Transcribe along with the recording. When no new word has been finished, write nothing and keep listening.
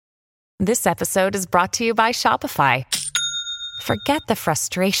This episode is brought to you by Shopify. Forget the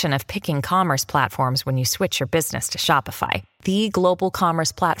frustration of picking commerce platforms when you switch your business to Shopify, the global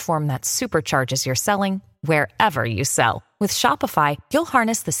commerce platform that supercharges your selling wherever you sell. With Shopify, you'll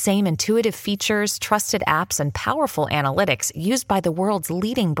harness the same intuitive features, trusted apps, and powerful analytics used by the world's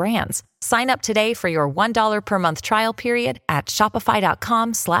leading brands. Sign up today for your $1 per month trial period at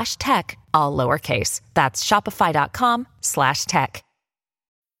shopify.com/tech, all lowercase. That's shopify.com/tech.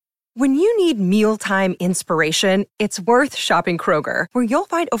 When you need mealtime inspiration, it's worth shopping Kroger, where you'll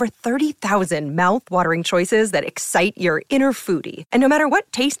find over 30,000 mouth-watering choices that excite your inner foodie. And no matter what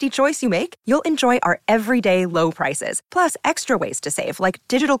tasty choice you make, you'll enjoy our everyday low prices, plus extra ways to save, like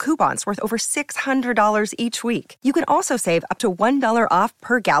digital coupons worth over $600 each week. You can also save up to $1 off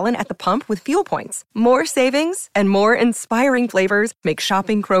per gallon at the pump with fuel points. More savings and more inspiring flavors make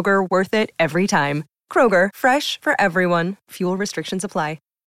shopping Kroger worth it every time. Kroger, fresh for everyone. Fuel restrictions apply.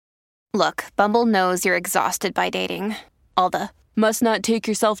 Look, Bumble knows you're exhausted by dating. All the, must not take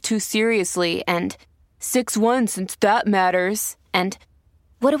yourself too seriously, and 6'1" since that matters, and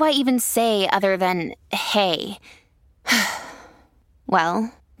what do I even say other than, hey?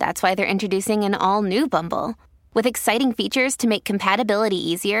 Well, that's why they're introducing an all-new Bumble, with exciting features to make compatibility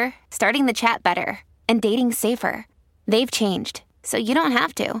easier, starting the chat better, and dating safer. They've changed, so you don't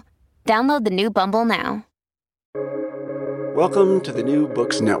have to. Download the new Bumble now. Welcome to the New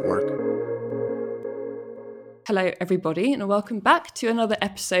Books Network. Hello, everybody, and welcome back to another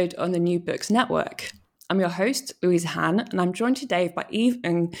episode on the New Books Network. I'm your host, Louisa Han, and I'm joined today by Eve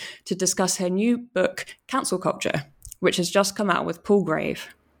Ng to discuss her new book, Cancel Culture, which has just come out with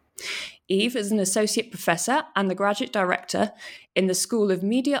Palgrave. Eve is an associate professor and the graduate director in the School of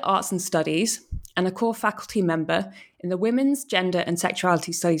Media, Arts and Studies and a core faculty member in the Women's, Gender and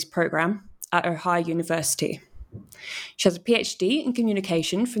Sexuality Studies program at Ohio University. She has a PhD in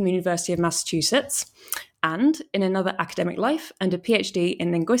communication from the University of Massachusetts and in another academic life, and a PhD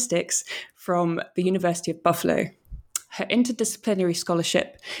in linguistics from the University of Buffalo. Her interdisciplinary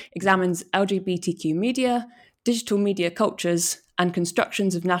scholarship examines LGBTQ media, digital media cultures, and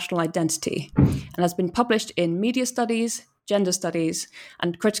constructions of national identity, and has been published in media studies, gender studies,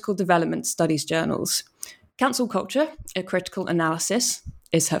 and critical development studies journals. Cancel Culture, a critical analysis,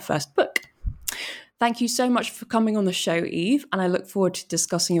 is her first book. Thank you so much for coming on the show, Eve, and I look forward to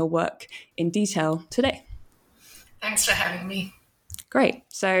discussing your work in detail today. Thanks for having me. Great.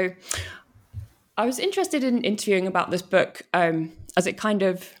 So I was interested in interviewing about this book as it kind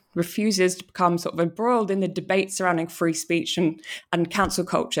of refuses to become sort of embroiled in the debate surrounding free speech and cancel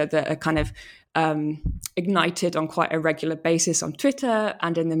culture that are kind of ignited on quite a regular basis on Twitter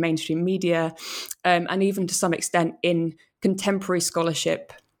and in the mainstream media, and even to some extent in contemporary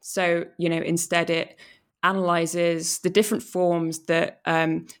scholarship. So, instead it analyzes the different forms that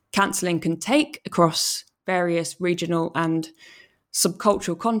cancelling can take across various regional and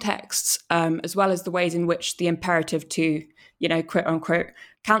subcultural contexts, as well as the ways in which the imperative to, quote unquote,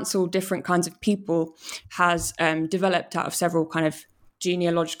 cancel different kinds of people has developed out of several kind of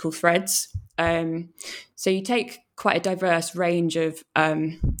genealogical threads. So you take quite a diverse range of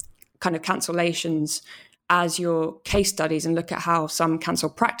kind of cancellations as your case studies and look at how some cancel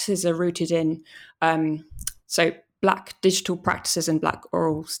practices are rooted in Black digital practices and Black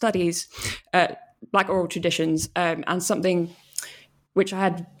oral studies, Black oral traditions, and something which I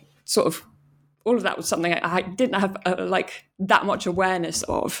had sort of, all of that was something I didn't have that much awareness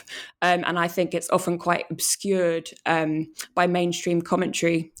of. And I think it's often quite obscured by mainstream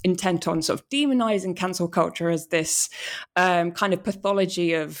commentary intent on sort of demonizing cancel culture as this kind of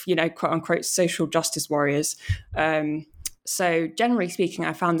pathology of, quote unquote, social justice warriors. So generally speaking,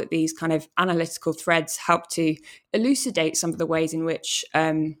 I found that these kind of analytical threads help to elucidate some of the ways in which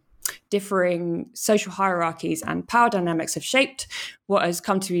differing social hierarchies and power dynamics have shaped what has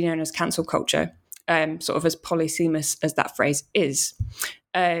come to be known as cancel culture, sort of as polysemous as that phrase is.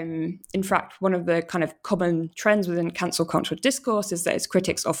 In fact, one of the kind of common trends within cancel cultural discourse is that its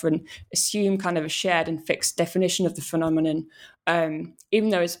critics often assume kind of a shared and fixed definition of the phenomenon, even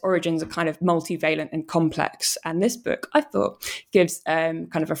though its origins are kind of multivalent and complex. And this book, I thought, gives kind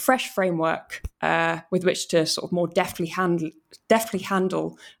of a fresh framework with which to sort of more deftly handle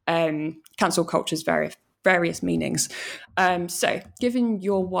cancel culture's various meanings. So given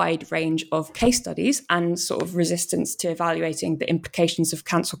your wide range of case studies and sort of resistance to evaluating the implications of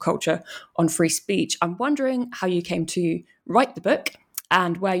cancel culture on free speech, I'm wondering how you came to write the book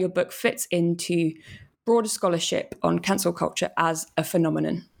and where your book fits into broader scholarship on cancel culture as a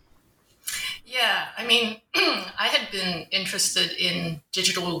phenomenon. Yeah, I mean, I had been interested in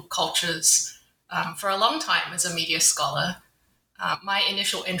digital cultures for a long time as a media scholar. My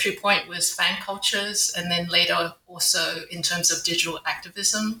initial entry point was fan cultures, and then later also in terms of digital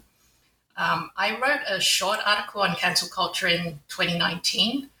activism. I wrote a short article on cancel culture in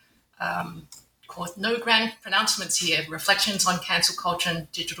 2019 called No Grand Pronouncements Here, Reflections on Cancel Culture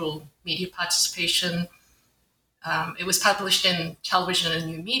and Digital Media Participation. It was published in Television and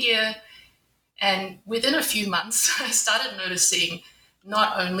New Media. And within a few months, I started noticing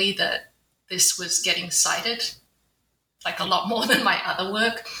not only that this was getting cited, like a lot more than my other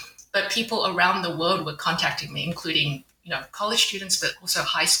work, but people around the world were contacting me, including, college students, but also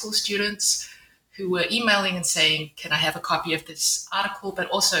high school students who were emailing and saying, can I have a copy of this article? But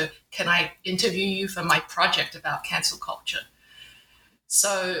also, can I interview you for my project about cancel culture?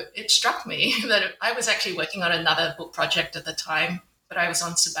 So it struck me that I was actually working on another book project at the time, but I was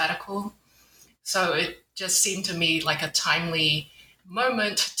on sabbatical. So it just seemed to me like a timely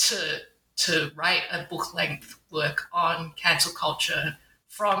moment to write a book-length work on cancel culture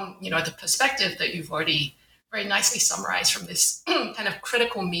from, the perspective that you've already very nicely summarized, from this kind of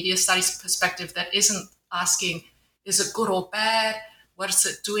critical media studies perspective that isn't asking, is it good or bad? What is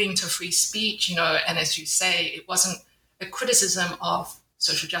it doing to free speech? And as you say, it wasn't a criticism of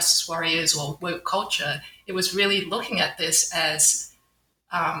social justice warriors or woke culture. It was really looking at this as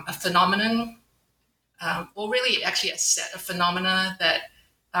a phenomenon, or really actually a set of phenomena that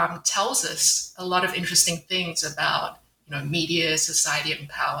tells us a lot of interesting things about, media, society, and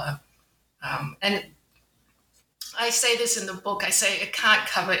power. And I say this in the book, I say it can't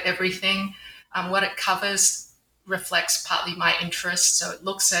cover everything. What it covers reflects partly my interest. So it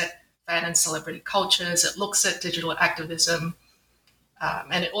looks at fan and celebrity cultures, it looks at digital activism,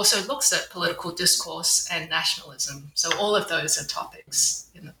 and it also looks at political discourse and nationalism. So all of those are topics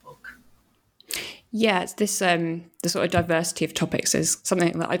in the book. Yeah, it's this the sort of diversity of topics is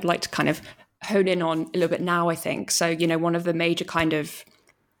something that I'd like to kind of hone in on a little bit now, I think. So, one of the major kind of,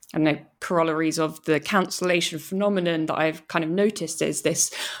 corollaries of the cancellation phenomenon that I've kind of noticed is this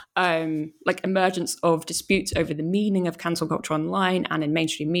emergence of disputes over the meaning of cancel culture online and in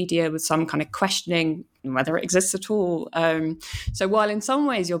mainstream media, with some kind of questioning whether it exists at all. So while in some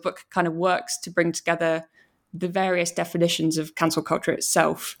ways your book kind of works to bring together the various definitions of cancel culture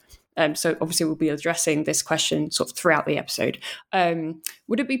itself, so obviously we'll be addressing this question sort of throughout the episode.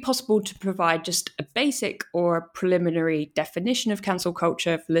 Would it be possible to provide just a basic or a preliminary definition of cancel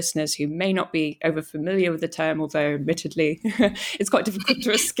culture for listeners who may not be over familiar with the term, although admittedly it's quite difficult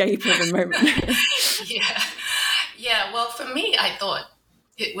to escape at the moment? Yeah. Well, for me, I thought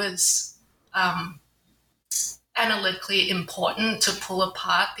it was analytically important to pull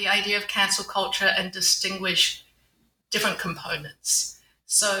apart the idea of cancel culture and distinguish different components.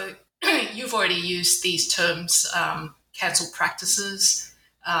 So you've already used these terms, cancel practices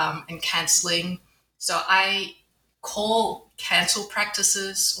and canceling. So I call cancel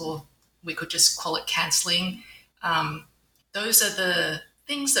practices, or we could just call it canceling. Those are the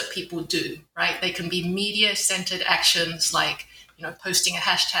things that people do, right? They can be media-centered actions like, posting a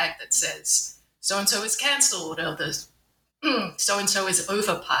hashtag that says, so-and-so is canceled, or the so-and-so is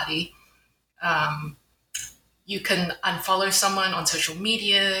over party. You can unfollow someone on social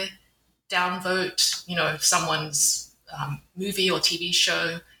media, downvote, someone's movie or TV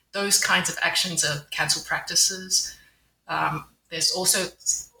show. Those kinds of actions are cancel practices. There's also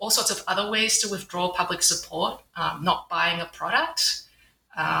all sorts of other ways to withdraw public support, not buying a product,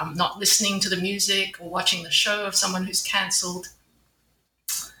 not listening to the music or watching the show of someone who's cancelled.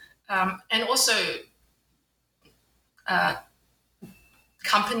 And also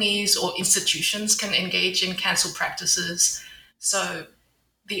companies or institutions can engage in cancel practices. So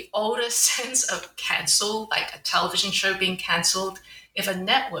the oldest sense of cancel, like a television show being cancelled, if a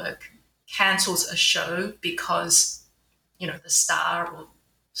network cancels a show because, the star or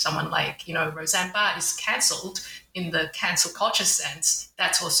someone like, Roseanne Barr is cancelled in the cancel culture sense,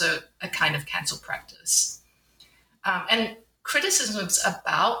 that's also a kind of cancel practice. And criticisms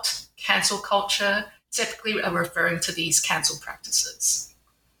about cancel culture typically are referring to these cancel practices.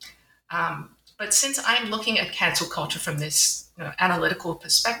 But since I'm looking at cancel culture from this analytical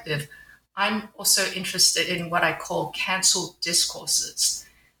perspective, I'm also interested in what I call cancel discourses.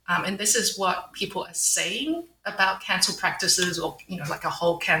 And this is what people are saying about cancel practices, or, like a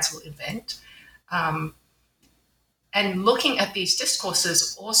whole cancel event. And looking at these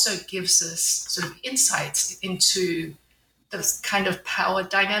discourses also gives us sort of insights into the kind of power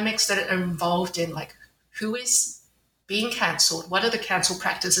dynamics that are involved in, like, who is being cancelled, what are the cancel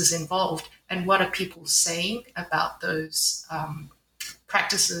practices involved, and what are people saying about those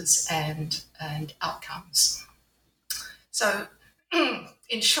practices and outcomes. So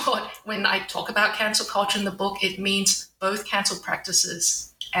in short, when I talk about cancel culture in the book, it means both cancel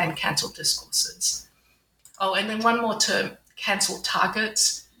practices and cancel discourses. Oh, and then one more term, cancel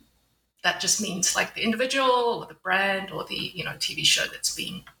targets. That just means like the individual or the brand or the TV show that's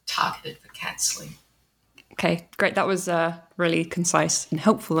being targeted for canceling. Okay, great. That was really concise and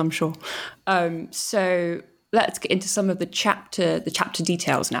helpful, I'm sure. So let's get into some of the chapter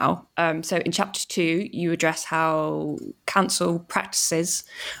details now. So in chapter 2, you address how cancel practices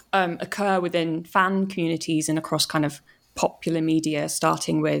occur within fan communities and across kind of popular media,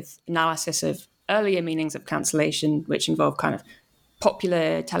 starting with analysis of earlier meanings of cancellation, which involve kind of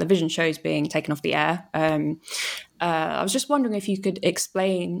popular television shows being taken off the air. I was just wondering if you could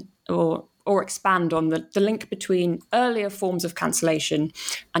explain or expand on the link between earlier forms of cancellation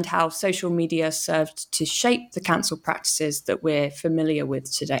and how social media served to shape the cancel practices that we're familiar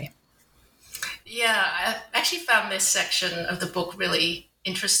with today. Yeah, I actually found this section of the book really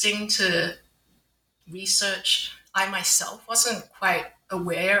interesting to research. I myself wasn't quite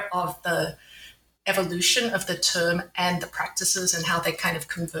aware of the evolution of the term and the practices and how they kind of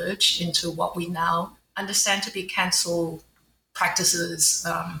converged into what we now understand to be cancel practices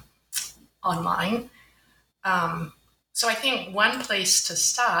online. So I think one place to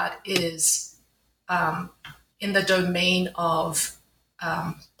start is in the domain of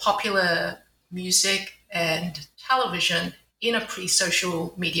popular music and television in a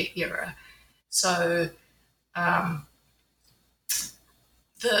pre-social media era. So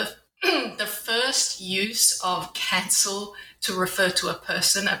the first use of cancel to refer to a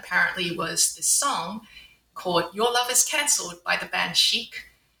person apparently was this song called Your Love Is Cancelled by the band Chic.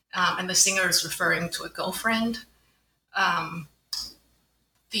 And the singer is referring to a girlfriend.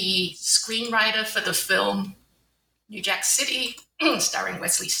 The screenwriter for the film New Jack City, starring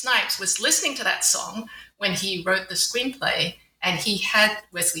Wesley Snipes, was listening to that song when he wrote the screenplay, and he had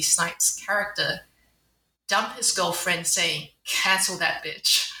Wesley Snipes' character dump his girlfriend saying, "Cancel that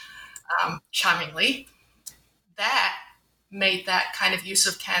bitch," charmingly. That made that kind of use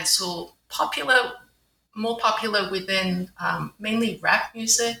of cancel more popular within mainly rap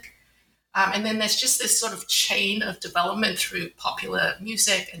music. And then there's just this sort of chain of development through popular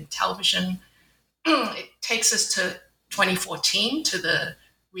music and television. It takes us to 2014 to the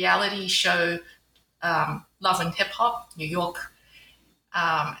reality show Love and Hip Hop, New York.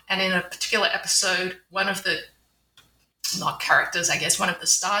 And in a particular episode, one of the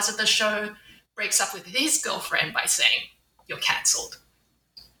stars of the show breaks up with his girlfriend by saying, "You're cancelled."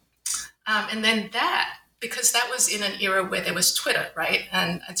 And then because that was in an era where there was Twitter, right?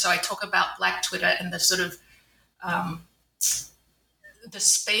 And so I talk about Black Twitter and the sort of the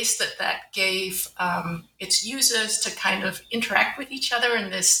space that gave its users to kind of interact with each other in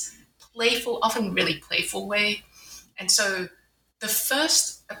this playful, often really playful way. And so the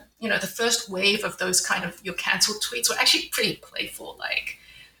first wave of those kind of "you're cancelled" tweets were actually pretty playful, like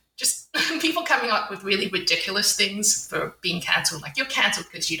just people coming up with really ridiculous things for being cancelled, like "you're cancelled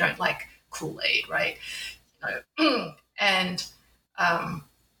because you don't like Kool-Aid," right? And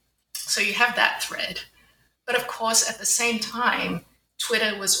so you have that thread. But of course, at the same time,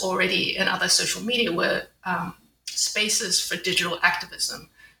 Twitter was already, and other social media were spaces for digital activism.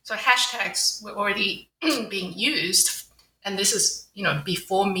 So hashtags were already being used. And this is,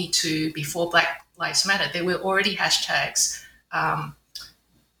 before Me Too, before Black Lives Matter, there were already hashtags,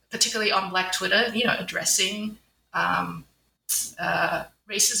 particularly on Black Twitter, addressing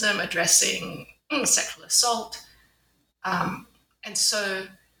racism, addressing sexual assault. And so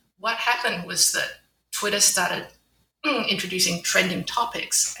what happened was that Twitter started introducing trending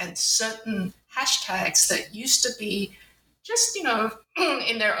topics, and certain hashtags that used to be just,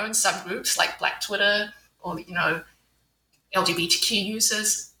 in their own subgroups, like Black Twitter or, LGBTQ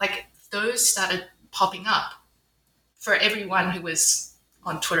users, like those started popping up for everyone who was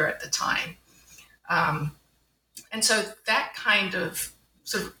on Twitter at the time. And so that kind of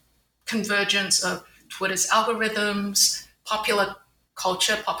sort of convergence of Twitter's algorithms, popular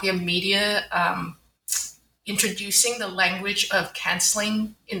culture, popular media, introducing the language of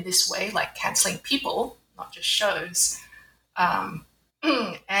canceling in this way, like canceling people, not just shows,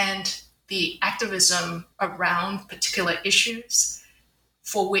 and the activism around particular issues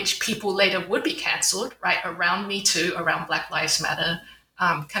for which people later would be cancelled, right, around Me Too, around Black Lives Matter,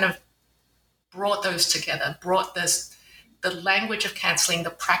 kind of brought those together, brought the language of canceling, the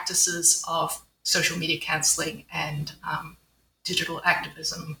practices of social media canceling, and digital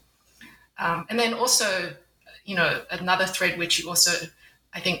activism. And then also, another thread which you also,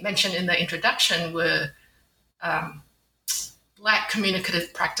 I think, mentioned in the introduction were Black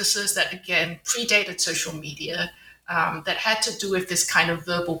communicative practices that, again, predated social media, that had to do with this kind of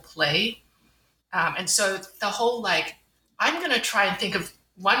verbal play. And so the whole I'm going to try and think of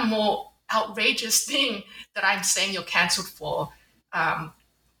one more outrageous thing that I'm saying you're cancelled for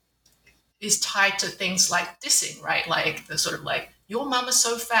is tied to things like dissing, right? Like the sort of your mum is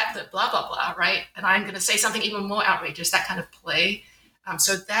so fat that blah, blah, blah, right? And I'm going to say something even more outrageous, that kind of play.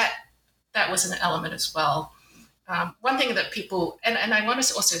 So that was an element as well. One thing that people, and I want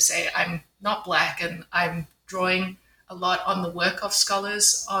to also say I'm not Black, and I'm drawing a lot on the work of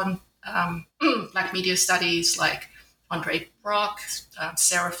scholars on Black media studies like Andre Brock,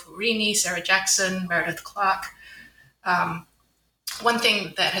 Sarah Florini, Sarah Jackson, Meredith Clark. One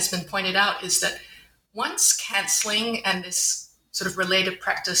thing that has been pointed out is that once cancelling and this sort of related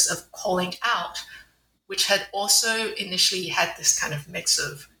practice of calling out, which had also initially had this kind of mix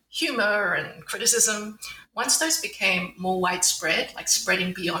of humor and criticism, once those became more widespread, like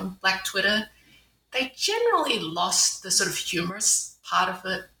spreading beyond Black Twitter, they generally lost the sort of humorous part of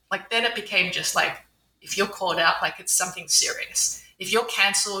it. Like then it became just if you're called out, it's something serious. If you're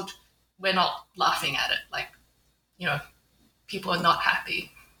cancelled, we're not laughing at it. People are not happy.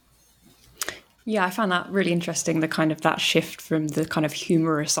 Yeah, I found that really interesting, the kind of that shift from the kind of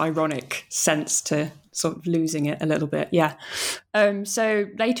humorous, ironic sense to sort of losing it a little bit. Yeah. So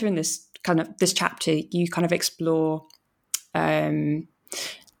later in this chapter, you kind of explore fandom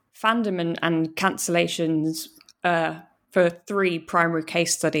and cancellations for 3 primary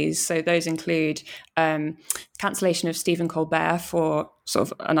case studies. So those include cancellation of Stephen Colbert for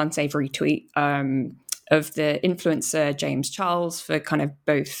sort of an unsavory tweet, of the influencer James Charles for kind of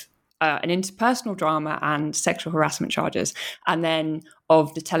both an interpersonal drama and sexual harassment charges, and then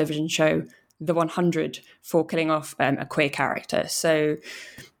of the television show The 100 for killing off a queer character. So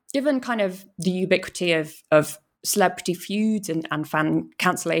given kind of the ubiquity of celebrity feuds and fan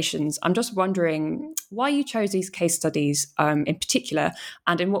cancellations, I'm just wondering why you chose these case studies in particular,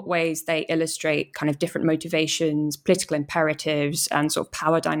 and in what ways they illustrate kind of different motivations, political imperatives, and sort of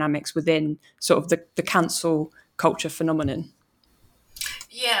power dynamics within sort of the cancel culture phenomenon.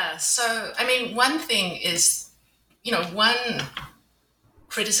 Yeah, so, I mean, one thing is, one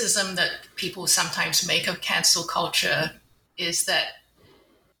criticism that people sometimes make of cancel culture is that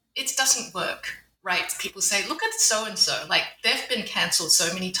it doesn't work, right? People say, look at so-and-so, they've been cancelled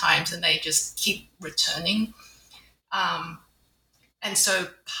so many times and they just keep returning. And so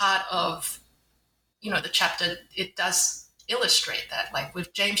part of, the chapter, it does illustrate that,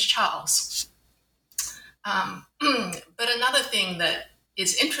 with James Charles. But another thing that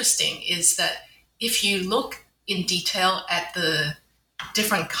is interesting is that if you look in detail at the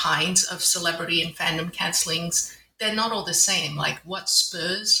different kinds of celebrity and fandom cancellings, they're not all the same. What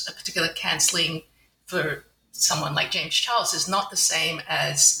spurs a particular cancelling for someone like James Charles is not the same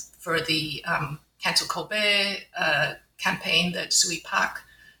as for the Cancel Colbert campaign that Sui Park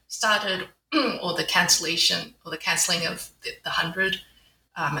started, or the cancellation or the cancelling of the 100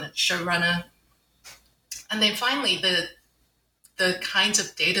 and its showrunner. And then finally, the kinds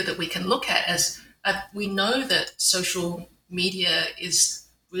of data that we can look at as we know that social media is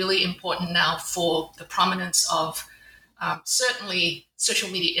really important now for the prominence of certainly social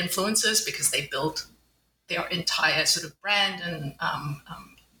media influencers, because they build their entire sort of brand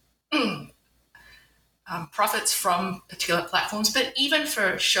and profits from particular platforms, but even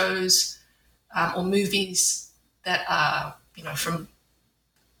for shows or movies that are,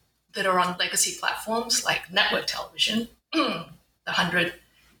 that are on legacy platforms like network television. The 100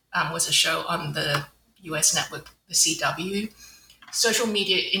 was a show on the US network, the CW. Social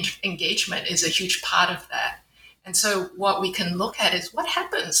media engagement is a huge part of that. And so what we can look at is what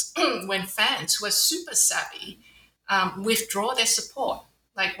happens when fans who are super savvy withdraw their support.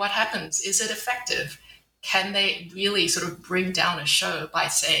 What happens? Is it effective? Can they really sort of bring down a show by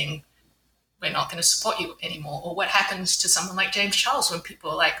saying, we're not going to support you anymore? Or what happens to someone like James Charles when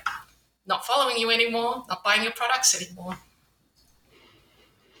people are not following you anymore, not buying your products anymore?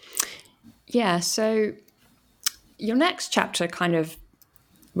 Yeah, so your next chapter kind of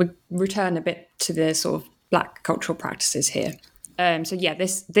would return a bit to the sort of Black cultural practices here.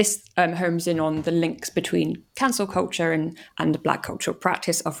 This homes in on the links between cancel culture and the Black cultural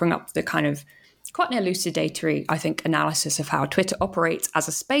practice, offering up the kind of quite an elucidatory, I think, analysis of how Twitter operates as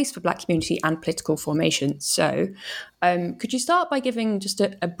a space for Black community and political formation. So could you start by giving just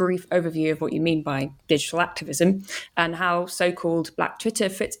a brief overview of what you mean by digital activism and how so-called Black Twitter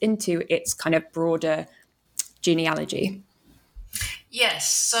fits into its kind of broader genealogy?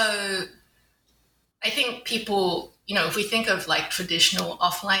 Yes, so I think people, if we think of traditional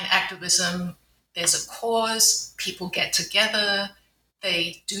offline activism, there's a cause, people get together,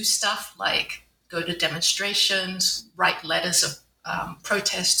 they do stuff like go to demonstrations, write letters of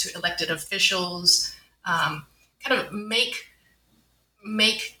protest to elected officials, kind of make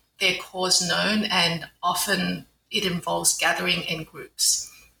their cause known, and often it involves gathering in groups.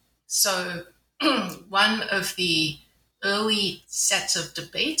 So one of the early sets of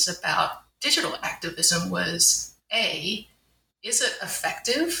debates about digital activism was, A, is it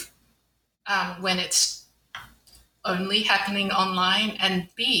effective when it's only happening online? And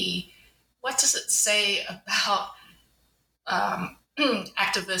B, what does it say about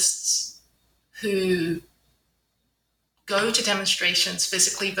activists who go to demonstrations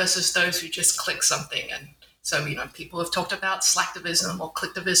physically versus those who just click something? And so, people have talked about slacktivism or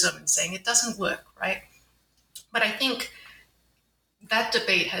clicktivism and saying it doesn't work, right? But I think that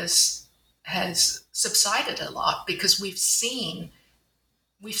debate has subsided a lot because we've seen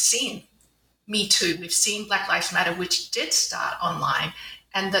Me Too, we've seen Black Lives Matter, which did start online,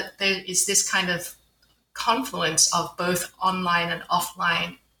 and that there is this kind of confluence of both online and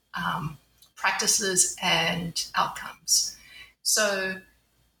offline practices and outcomes. So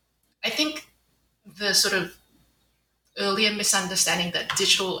I think the sort of earlier misunderstanding that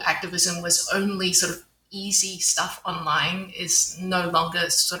digital activism was only sort of easy stuff online is no longer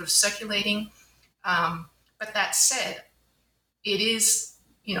sort of circulating. But that said, it is,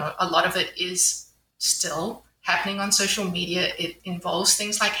 a lot of it is still happening on social media. It involves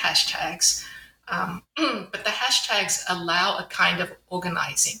things like hashtags. But the hashtags allow a kind of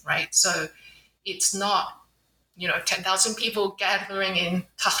organizing, right? So it's not, 10,000 people gathering in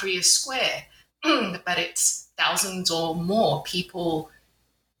Tahrir Square, but it's thousands or more people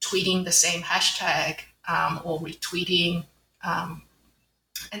tweeting the same hashtag or retweeting.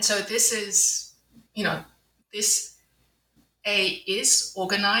 And so this is, this A is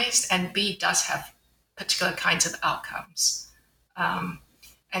organized and B does have particular kinds of outcomes.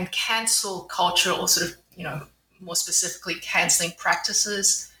 And cancel culture, or sort of, more specifically canceling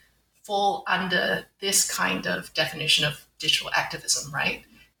practices, fall under this kind of definition of digital activism, right?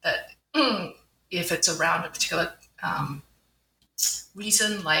 That if it's around a particular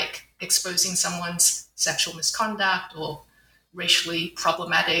reason, like exposing someone's sexual misconduct or racially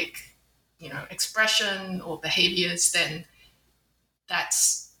problematic, expression or behaviors, then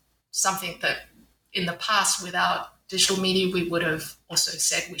that's something that in the past, without digital media, we would have also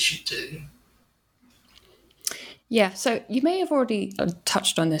said we should do. Yeah, so you may have already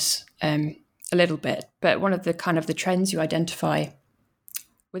touched on this a little bit, but one of the kind of the trends you identify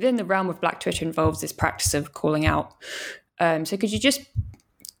within the realm of Black Twitter involves this practice of calling out. So could you just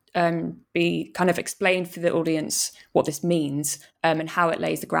explain for the audience what this means and how it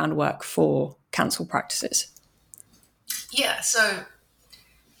lays the groundwork for cancel practices? Yeah, so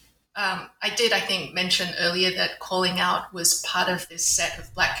I think, mention earlier that calling out was part of this set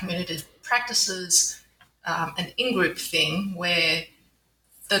of Black community practices, an in-group thing where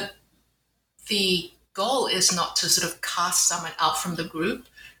the goal is not to sort of cast someone out from the group,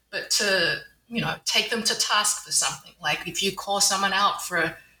 but to, take them to task for something. Like if you call someone out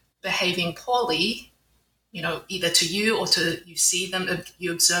for behaving poorly, either to you or you see them,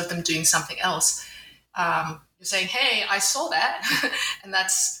 you observe them doing something else, you're saying, hey, I saw that, and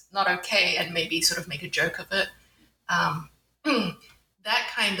that's not okay, and maybe sort of make a joke of it. That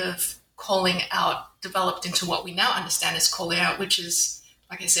kind of calling out developed into what we now understand as calling out, which is,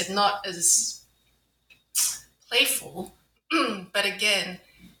 like I said, not as playful, but again,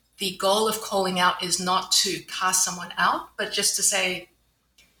 the goal of calling out is not to cast someone out, but just to say,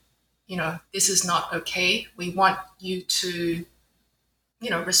 this is not okay. We want you to,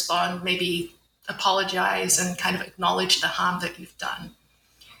 respond, maybe apologize and kind of acknowledge the harm that you've done.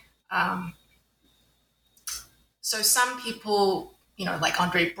 So some people, like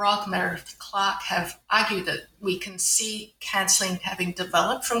Andre Brock, Meredith Clark, have argued that we can see cancelling having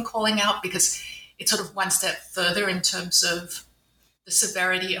developed from calling out because it's sort of one step further in terms of the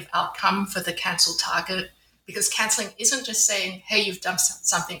severity of outcome for the cancel target, because cancelling isn't just saying, hey, you've done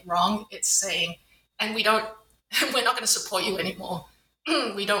something wrong. It's saying, and we're not going to support you anymore.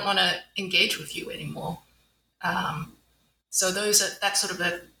 We don't want to engage with you anymore. So that's sort of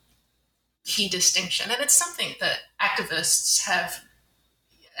a key distinction. And it's something that activists have,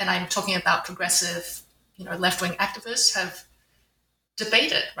 and I'm talking about progressive, left-wing activists have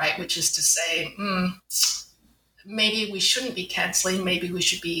debated, right? Which is to say, maybe we shouldn't be cancelling, maybe we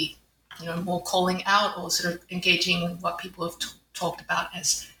should be, more calling out or sort of engaging in what people have talked about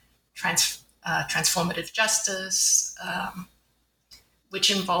as transformative justice,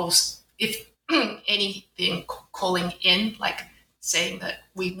 which involves, if anything, calling in, like saying that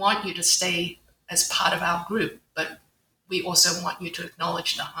we want you to stay as part of our group, but we also want you to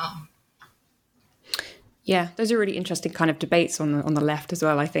acknowledge the harm. Yeah, those are really interesting kind of debates on the left as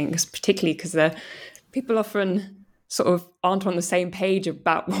well, I think, particularly because the people often sort of aren't on the same page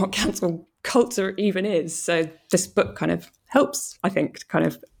about what cancel culture even is. So this book kind of helps, I think, to kind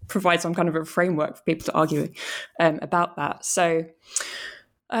of provide some kind of a framework for people to argue about that. So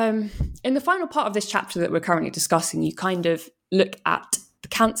in the final part of this chapter that we're currently discussing, you kind of look at the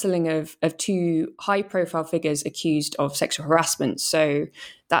cancelling of two high-profile figures accused of sexual harassment. So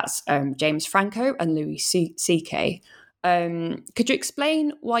that's James Franco and Louis C.K. Could you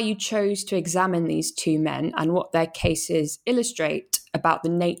explain why you chose to examine these two men and what their cases illustrate about the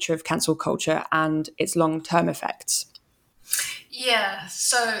nature of cancel culture and its long-term effects? Yeah,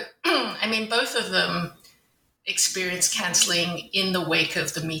 so, I mean, both of them experienced cancelling in the wake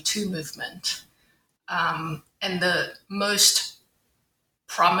of the Me Too movement. And the most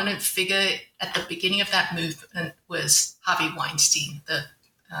prominent figure at the beginning of that movement was Harvey Weinstein, the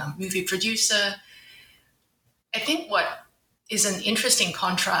movie producer. I think what is an interesting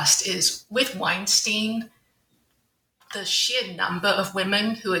contrast is with Weinstein, the sheer number of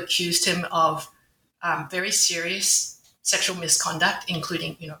women who accused him of very serious sexual misconduct,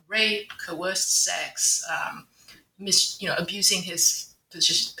 including, rape, coerced sex, abusing his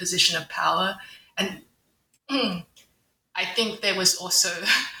position of power. And I think there was also,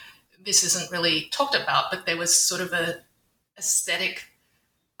 this isn't really talked about, but there was sort of a aesthetic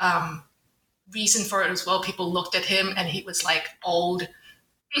reason for it as well. People looked at him and he was like old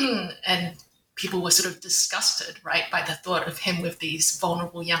and people were sort of disgusted, right, by the thought of him with these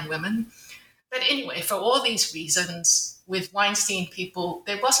vulnerable young women. But anyway, for all these reasons, with Weinstein people,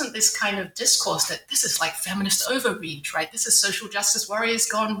 there wasn't this kind of discourse that this is like feminist overreach, right? This is social justice warriors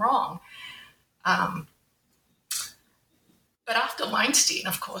gone wrong. But after Weinstein,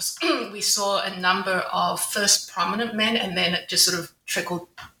 of course, we saw a number of first prominent men, and then it just sort of trickled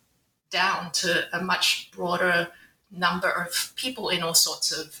down to a much broader number of people in all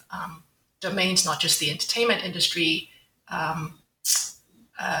sorts of domains, not just the entertainment industry,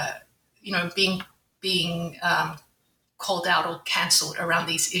 being called out or cancelled around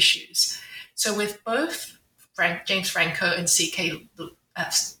these issues. So with both James Franco and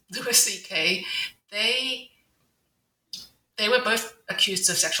Louis C.K., they were both accused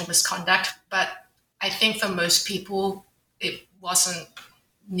of sexual misconduct, but I think for most people, it wasn't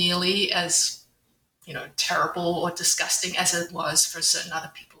nearly as, terrible or disgusting as it was for certain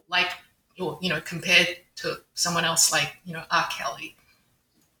other people, like, compared to someone else like, R. Kelly.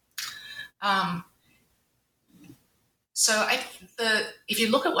 So if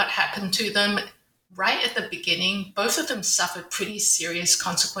you look at what happened to them, right at the beginning, both of them suffered pretty serious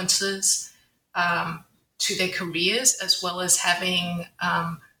consequences to their careers, as well as having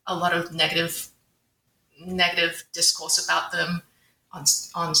a lot of negative discourse about them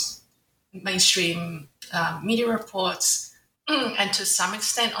on mainstream media reports and to some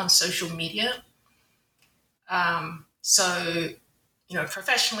extent on social media. So,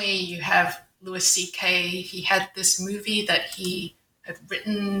 professionally, you have Louis C.K. He had this movie that he had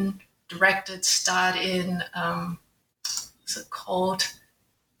written, directed, starred in. What's it called?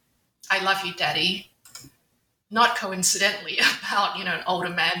 I Love You, Daddy. Not coincidentally about, an older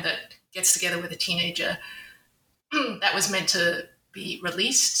man that gets together with a teenager. That was meant to be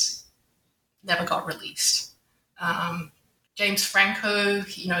released, never got released. James Franco,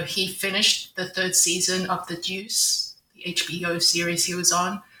 he finished the third season of The Deuce, the HBO series he was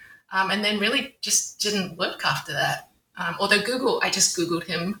on, and then really just didn't work after that. Although I just Googled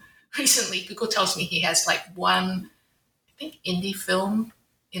him recently. Google tells me he has like one, I think, indie film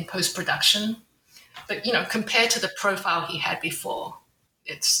in post-production. But, compared to the profile he had before,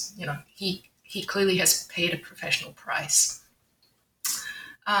 it's, he clearly has paid a professional price.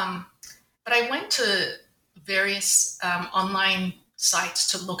 But I went to various online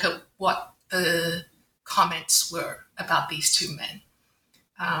sites to look at what the comments were about these two men.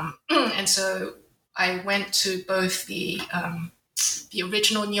 And so I went to both the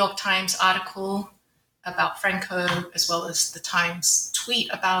original New York Times article about Franco, as well as the Times tweet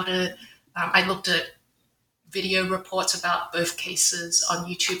about it. I looked at video reports about both cases on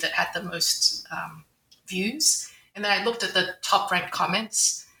YouTube that had the most views. And then I looked at the top-ranked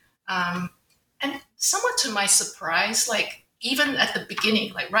comments. And somewhat to my surprise, like even at the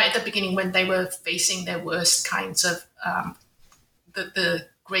beginning, like right at the beginning when they were facing their worst kinds of the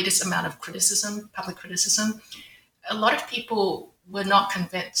greatest amount of criticism, public criticism, a lot of people were not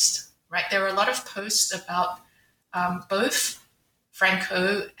convinced, right? There were a lot of posts about both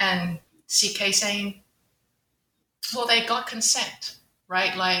Franco and CK saying, well, they got consent,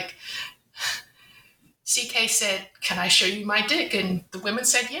 right? Like, CK said, "Can I show you my dick?" And the women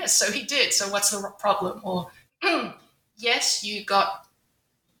said yes, so he did. So what's the problem? Or yes, you got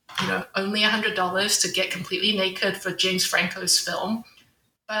only $100 to get completely naked for James Franco's film,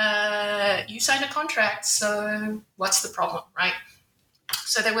 but you signed a contract, so what's the problem, right?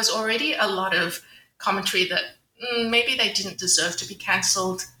 So there was already a lot of commentary that maybe they didn't deserve to be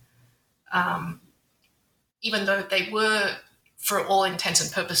cancelled, even though they were, for all intents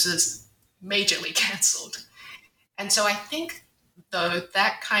and purposes, majorly cancelled. And so I think, though,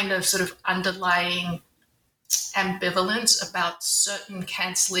 that kind of sort of underlying ambivalence about certain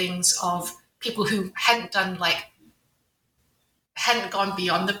cancellings of people who hadn't gone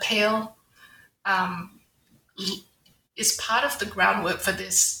beyond the pale is part of the groundwork for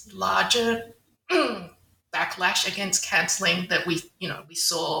this larger backlash against cancelling that we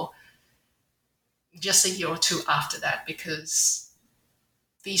saw just a year or two after that, because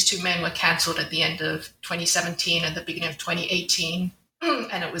these two men were cancelled at the end of 2017 and the beginning of 2018.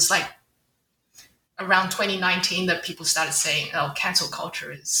 And it was like around 2019 that people started saying, oh, cancel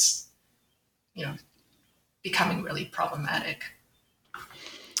culture is, becoming really problematic.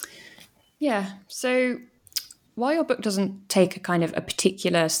 Yeah. So while your book doesn't take a kind of a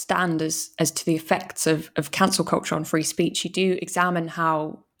particular stand as to the effects of cancel culture on free speech, you do examine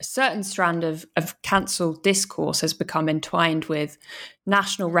how a certain strand of cancel discourse has become entwined with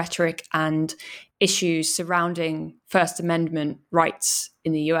national rhetoric and issues surrounding First Amendment rights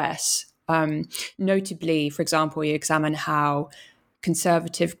in the US. Notably, for example, you examine how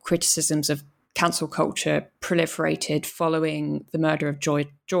conservative criticisms of cancel culture proliferated following the murder of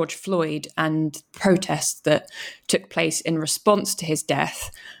George Floyd and protests that took place in response to his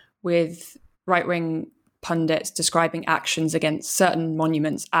death, with right-wing pundits describing actions against certain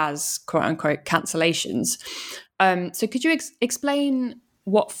monuments as quote-unquote cancellations. So could you explain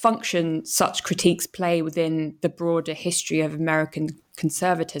what function such critiques play within the broader history of American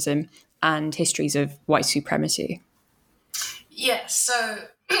conservatism and histories of white supremacy? Yes, so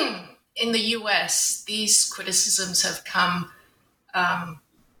in the US, these criticisms have come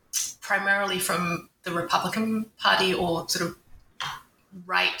primarily from the Republican Party or sort of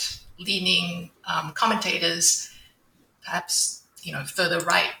right-leaning commentators, perhaps further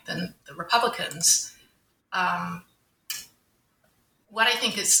right than the Republicans. What I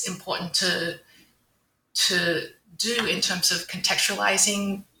think is important to do in terms of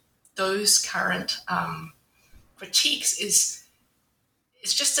contextualizing those current critiques is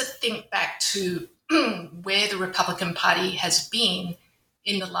just to think back to where the Republican Party has been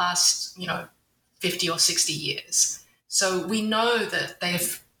in the last 50 or 60 years. So we know that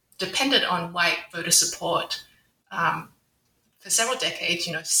they've depended on white voter support for several decades,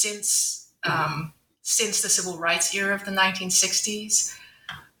 since the civil rights era of the 1960s.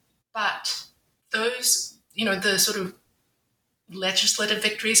 But those, the sort of legislative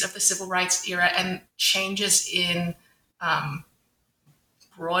victories of the civil rights era and changes in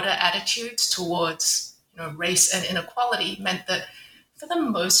broader attitudes towards race and inequality meant that, for the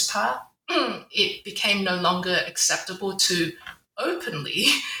most part, it became no longer acceptable to openly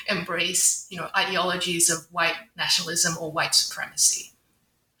embrace ideologies of white nationalism or white supremacy.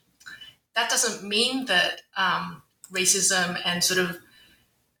 That doesn't mean that racism and sort of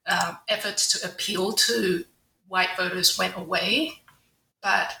efforts to appeal to white voters went away,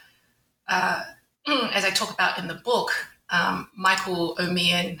 but as I talk about in the book, Michael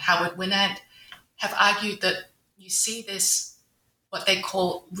Omier and Howard Winant have argued that you see this, what they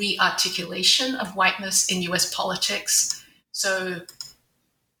call re-articulation of whiteness in US politics. So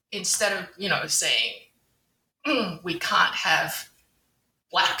instead of saying we can't have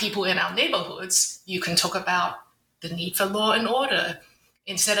Black people in our neighborhoods, you can talk about the need for law and order.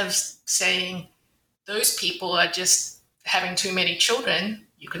 Instead of saying those people are just having too many children,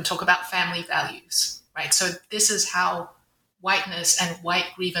 you can talk about family values, right? So this is how whiteness and white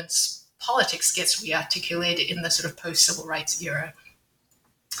grievance politics gets re-articulated in the sort of post-civil rights era.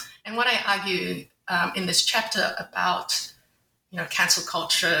 And what I argue in this chapter about cancel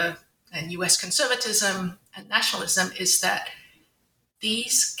culture and US conservatism and nationalism is that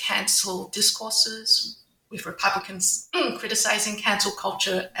these cancel discourses with Republicans criticizing cancel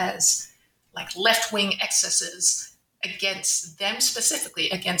culture as like left-wing excesses against them specifically,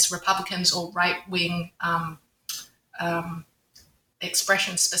 against Republicans or right-wing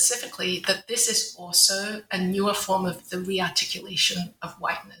expressions specifically, that this is also a newer form of the re-articulation of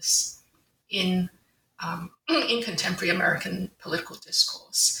whiteness in contemporary American political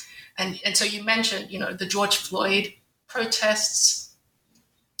discourse. And so you mentioned, the George Floyd protests.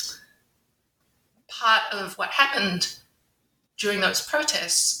 Part of what happened during those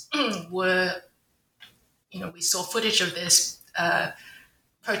protests were we saw footage of this,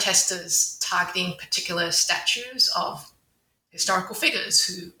 protesters targeting particular statues of historical figures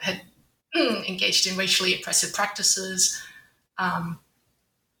who had engaged in racially oppressive practices. And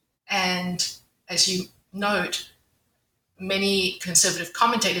as you note, many conservative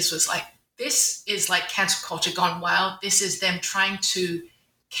commentators was like, this is like cancel culture gone wild. This is them trying to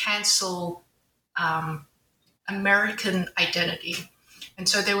cancel American identity. And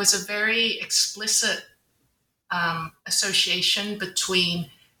so there was a very explicit association between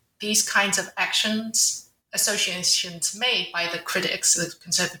these kinds of associations made by the critics, the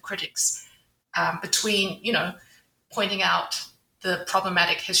conservative critics, between, pointing out the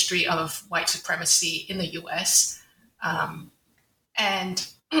problematic history of white supremacy in the US and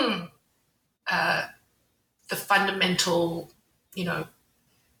the fundamental,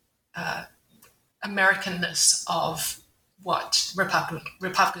 Americanness of what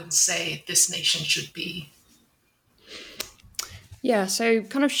Republicans say this nation should be. Yeah, so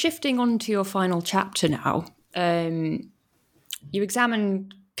kind of shifting on to your final chapter now, you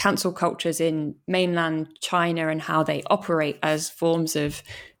examine cancel cultures in mainland China and how they operate as forms of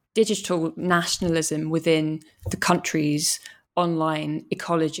digital nationalism within the country's online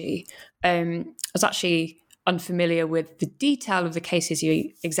ecology. I was actually unfamiliar with the detail of the cases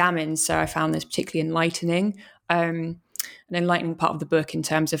you examined, so I found this particularly enlightening. An enlightening part of the book in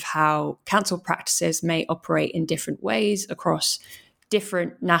terms of how cancel practices may operate in different ways across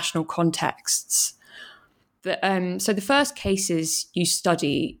different national contexts. So the first cases you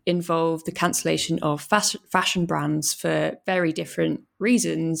study involve the cancellation of fashion brands for very different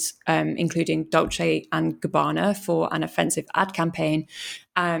reasons, including Dolce & Gabbana for an offensive ad campaign,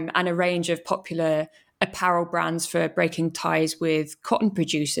 and a range of popular apparel brands for breaking ties with cotton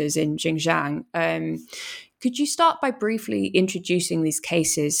producers in Xinjiang. Could you start by briefly introducing these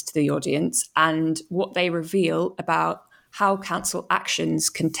cases to the audience and what they reveal about how cancel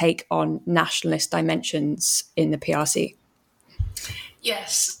actions can take on nationalist dimensions in the PRC?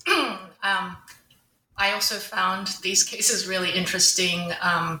 Yes. I also found these cases really interesting,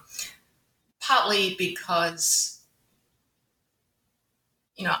 partly because,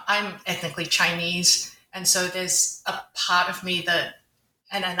 I'm ethnically Chinese, and so there's a part of me that,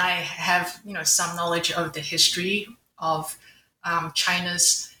 and I have, some knowledge of the history of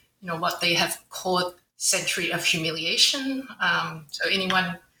China's, what they have called century of humiliation. So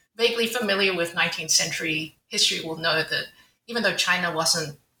anyone vaguely familiar with 19th century history will know that even though China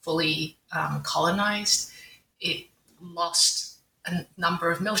wasn't fully colonized, it lost a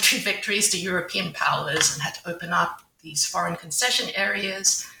number of military victories to European powers and had to open up these foreign concession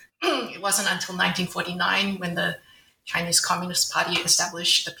areas. It wasn't until 1949 when the Chinese Communist Party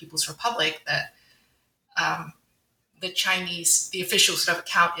established the People's Republic that the official sort of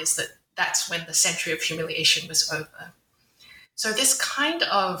account is that that's when the century of humiliation was over. So this kind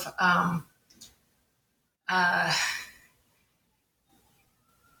of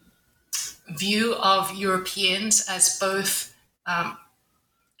view of Europeans as both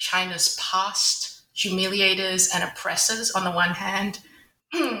China's past humiliators and oppressors on the one hand,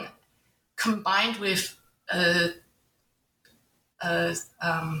 combined with an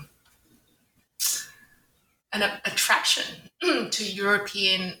attraction to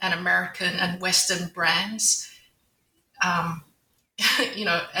European and American and Western brands,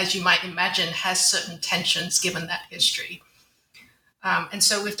 as you might imagine, has certain tensions given that history. And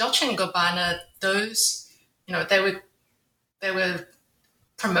so with Dolce & Gabbana, those, they were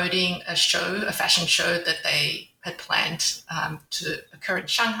promoting a fashion show that they had planned to occur in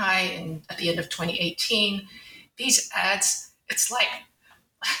Shanghai at the end of 2018. These ads, it's like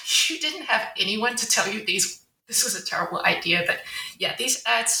you didn't have anyone to tell you this was a terrible idea. But yeah, these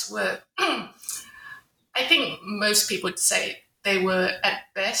ads were, I think most people would say they were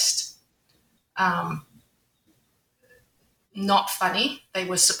at best not funny. They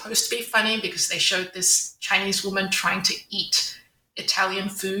were supposed to be funny because they showed this Chinese woman trying to eat Italian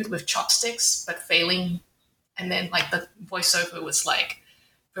food with chopsticks, but failing. And then the voiceover was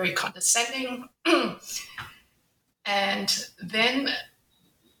very condescending. And then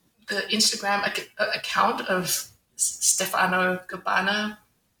the Instagram account of Stefano Gabbana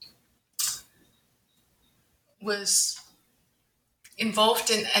was involved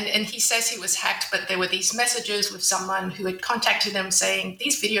in, and he says he was hacked, but there were these messages with someone who had contacted him saying,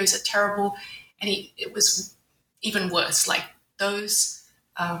 these videos are terrible. And it was even worse. Those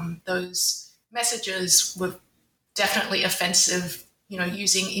messages were definitely offensive,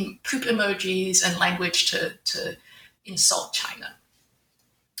 using poop emojis and language to insult China.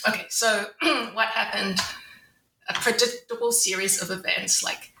 Okay, so what happened? A predictable series of events,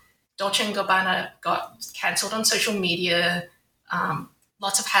 Dolce & Gabbana got cancelled on social media.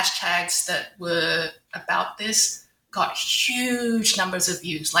 Lots of hashtags that were about this got huge numbers of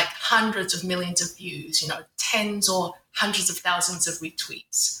views, like hundreds of millions of views, tens or hundreds of thousands of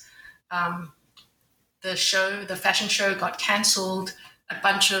retweets. The fashion show got cancelled. A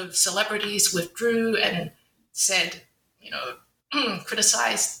bunch of celebrities withdrew and said,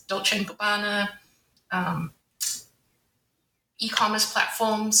 criticized Dolce & Gabbana. E-commerce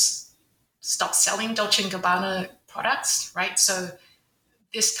platforms stopped selling Dolce & Gabbana products, right? So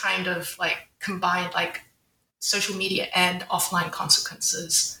this kind of combined social media and offline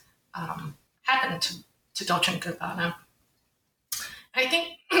consequences happened to Dolce & Gabbana. I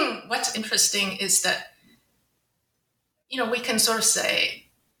think what's interesting is that, we can sort of say,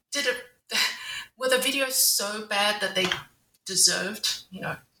 were the videos so bad that they deserved,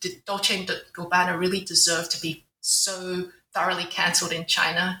 did Dolce & Gabbana really deserve to be so thoroughly cancelled in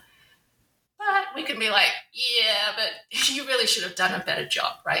China? But we can be like, yeah, but you really should have done a better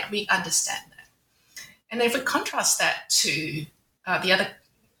job, right? We understand that. And if we contrast that to the other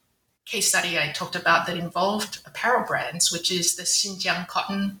case study I talked about that involved apparel brands, which is the Xinjiang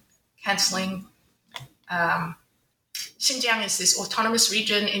cotton cancelling. Xinjiang is this autonomous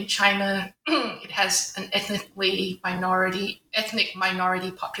region in China. It has an ethnic minority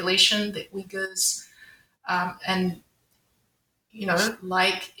population, the Uyghurs. And,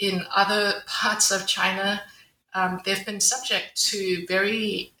 like in other parts of China, they've been subject to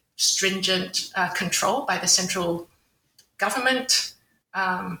very stringent control by the central government.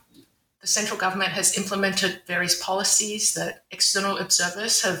 The central government has implemented various policies that external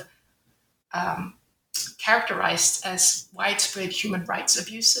observers have characterized as widespread human rights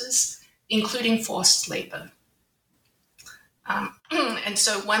abuses, including forced labor. And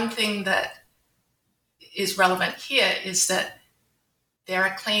so one thing that is relevant here is that there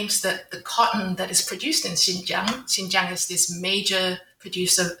are claims that the cotton that is produced in Xinjiang is this major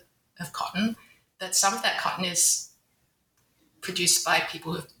producer of cotton, that some of that cotton is produced by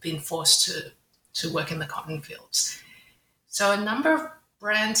people who've been forced to work in the cotton fields. So a number of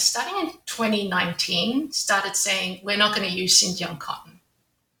brands, starting in 2019, started saying, we're not going to use Xinjiang cotton.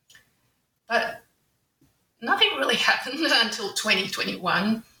 But nothing really happened until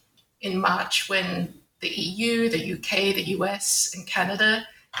 2021 in March, when the EU, the UK, the US, and Canada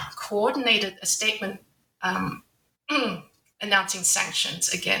coordinated a statement announcing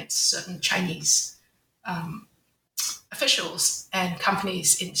sanctions against certain Chinese officials and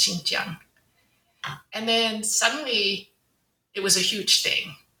companies in Xinjiang. And then suddenly it was a huge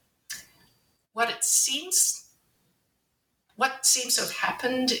thing. What seems to have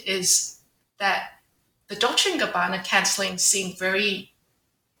happened is that the Dolce & Gabbana cancelling seemed very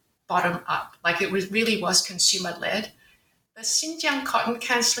bottom up, like it really was consumer-led. The Xinjiang cotton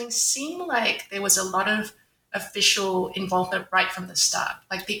cancelling seemed like there was a lot of official involvement right from the start.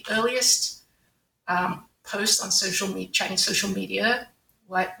 Like the earliest posts on Chinese social media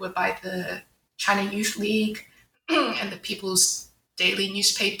were by the China Youth League and the People's Daily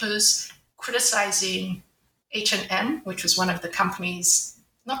newspapers, criticizing H&M, which was one of the companies,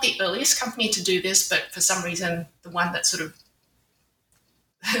 not the earliest company to do this, but for some reason the one that sort of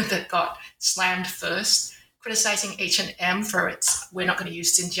that got slammed first, criticizing H&M for its "we're not going to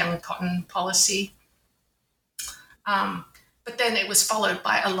use Xinjiang cotton" policy. But then it was followed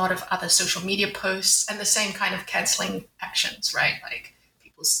by a lot of other social media posts and the same kind of cancelling actions, right? Like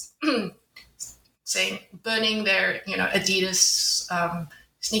people saying, burning their, Adidas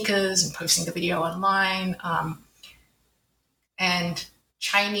sneakers and posting the video online, and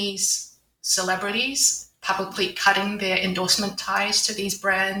Chinese celebrities publicly cutting their endorsement ties to these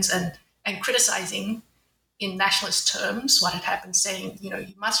brands and criticizing in nationalist terms what had happened, saying, you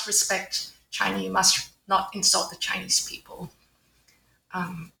must respect China, you must not insult the Chinese people.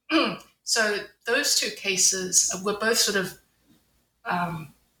 So those two cases were both sort of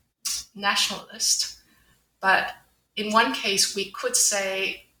nationalist, but in one case we could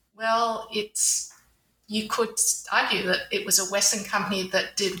say, well, you could argue that it was a Western company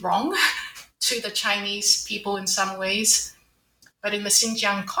that did wrong to the Chinese people in some ways. But in the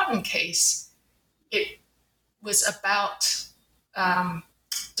Xinjiang cotton case, it was about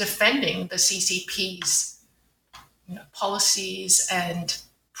defending the CCP's policies and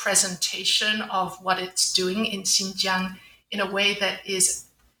presentation of what it's doing in Xinjiang in a way that is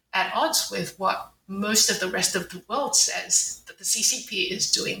at odds with what most of the rest of the world says that the CCP is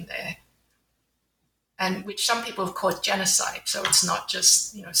doing there, and which some people have called genocide. So it's not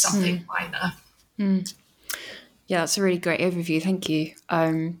just something minor. Yeah, that's a really great overview. Thank you.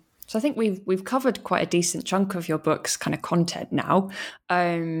 So I think we've covered quite a decent chunk of your book's kind of content now.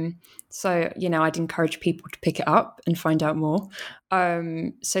 So, I'd encourage people to pick it up and find out more.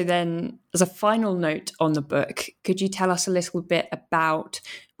 So then, as a final note on the book, could you tell us a little bit about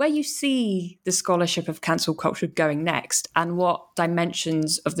where you see the scholarship of cancel culture going next, and what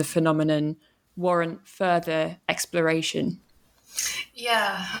dimensions of the phenomenon warrant further exploration?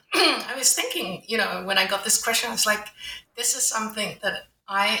 Yeah, I was thinking, when I got this question, I was like, this is something that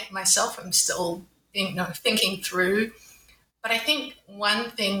I myself am still thinking through. But I think one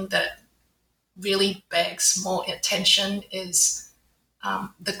thing that really begs more attention is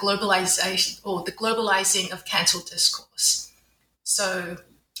the globalization or the globalizing of cancel discourse. So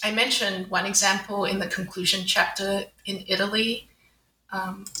I mentioned one example in the conclusion chapter in Italy,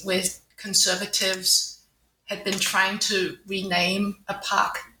 where conservatives had been trying to rename a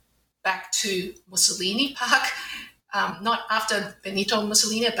park back to Mussolini Park, not after Benito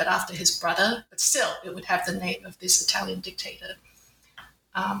Mussolini, but after his brother. But still, it would have the name of this Italian dictator.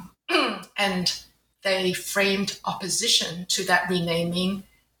 And they framed opposition to that renaming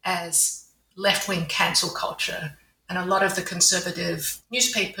as left-wing cancel culture. And a lot of the conservative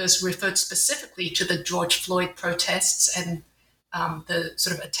newspapers referred specifically to the George Floyd protests and the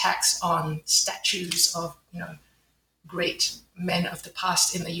sort of attacks on statues of, great men of the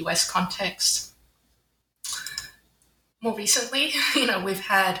past in the US context. More recently, we've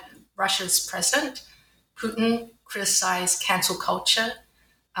had Russia's president, Putin, criticize cancel culture.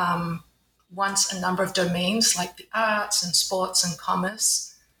 Once a number of domains like the arts and sports and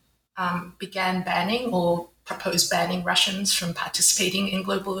commerce began banning or proposed banning Russians from participating in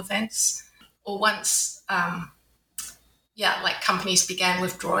global events, or once, companies began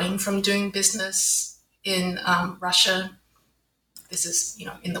withdrawing from doing business in Russia. This is,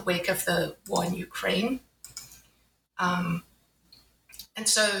 in the wake of the war in Ukraine. And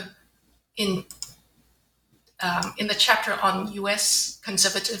so in the chapter on US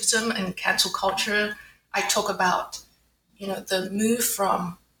conservatism and cancel culture, I talk about, the move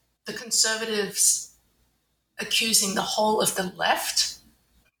from the conservatives accusing the whole of the left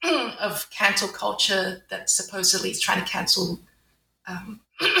of cancel culture that supposedly is trying to cancel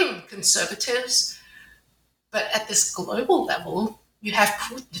conservatives. But at this global level, you have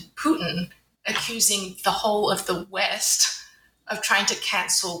Putin accusing the whole of the West of trying to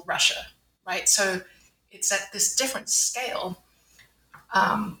cancel Russia, right? So it's at this different scale.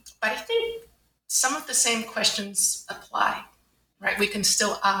 But I think some of the same questions apply, right? We can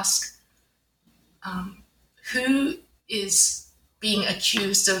still ask who is being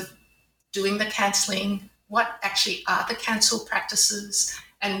accused of doing the canceling, what actually are the cancel practices,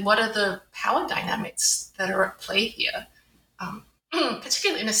 and what are the power dynamics that are at play here,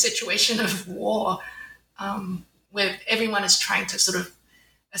 particularly in a situation of war where everyone is trying to sort of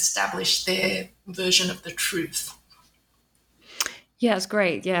establish their version of the truth. Yeah, it's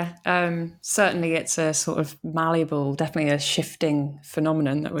great. Yeah, certainly it's a sort of malleable, definitely a shifting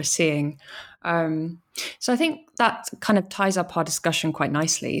phenomenon that we're seeing. So I think that kind of ties up our discussion quite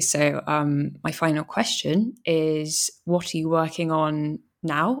nicely. So my final question is, what are you working on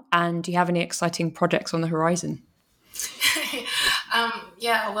now? And do you have any exciting projects on the horizon?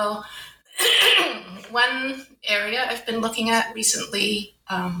 Well, one area I've been looking at recently,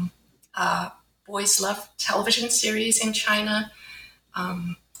 Boys Love television series in China.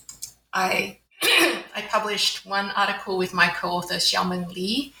 I published one article with my co-author Xiaomen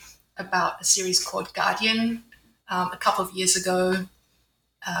Li about a series called Guardian a couple of years ago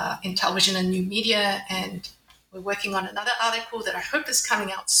in television and new media, and we're working on another article that I hope is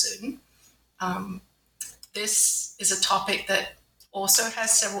coming out soon. This is a topic that also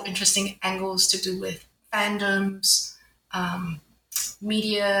has several interesting angles to do with fandoms,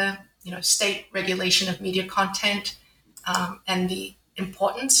 media, state regulation of media content, and the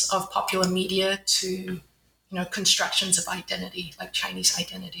importance of popular media to, constructions of identity, like Chinese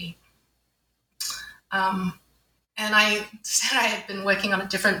identity. And I said I had been working on a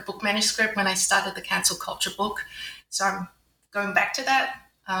different book manuscript when I started the cancel culture book. So I'm going back to that.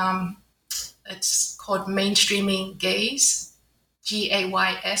 It's called Mainstreaming Gaze,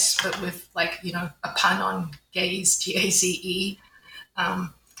 Gays, but with a pun on gaze, Gaze.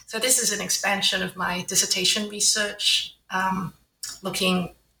 So this is an expansion of my dissertation research,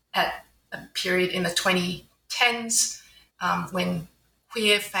 looking at a period in the 2010s when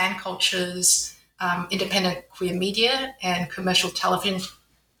queer fan cultures, independent queer media, and commercial television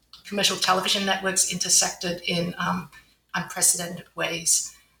networks intersected in unprecedented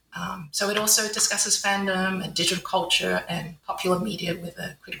ways. So it also discusses fandom and digital culture and popular media with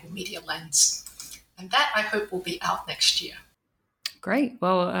a critical media lens. And that, I hope, will be out next year. Great.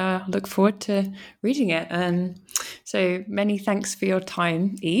 Well, look forward to reading it. So many thanks for your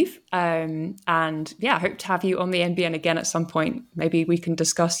time, Eve. And yeah, I hope to have you on the NBN again at some point. Maybe we can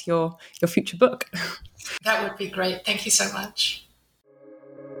discuss your future book. That would be great. Thank you so much.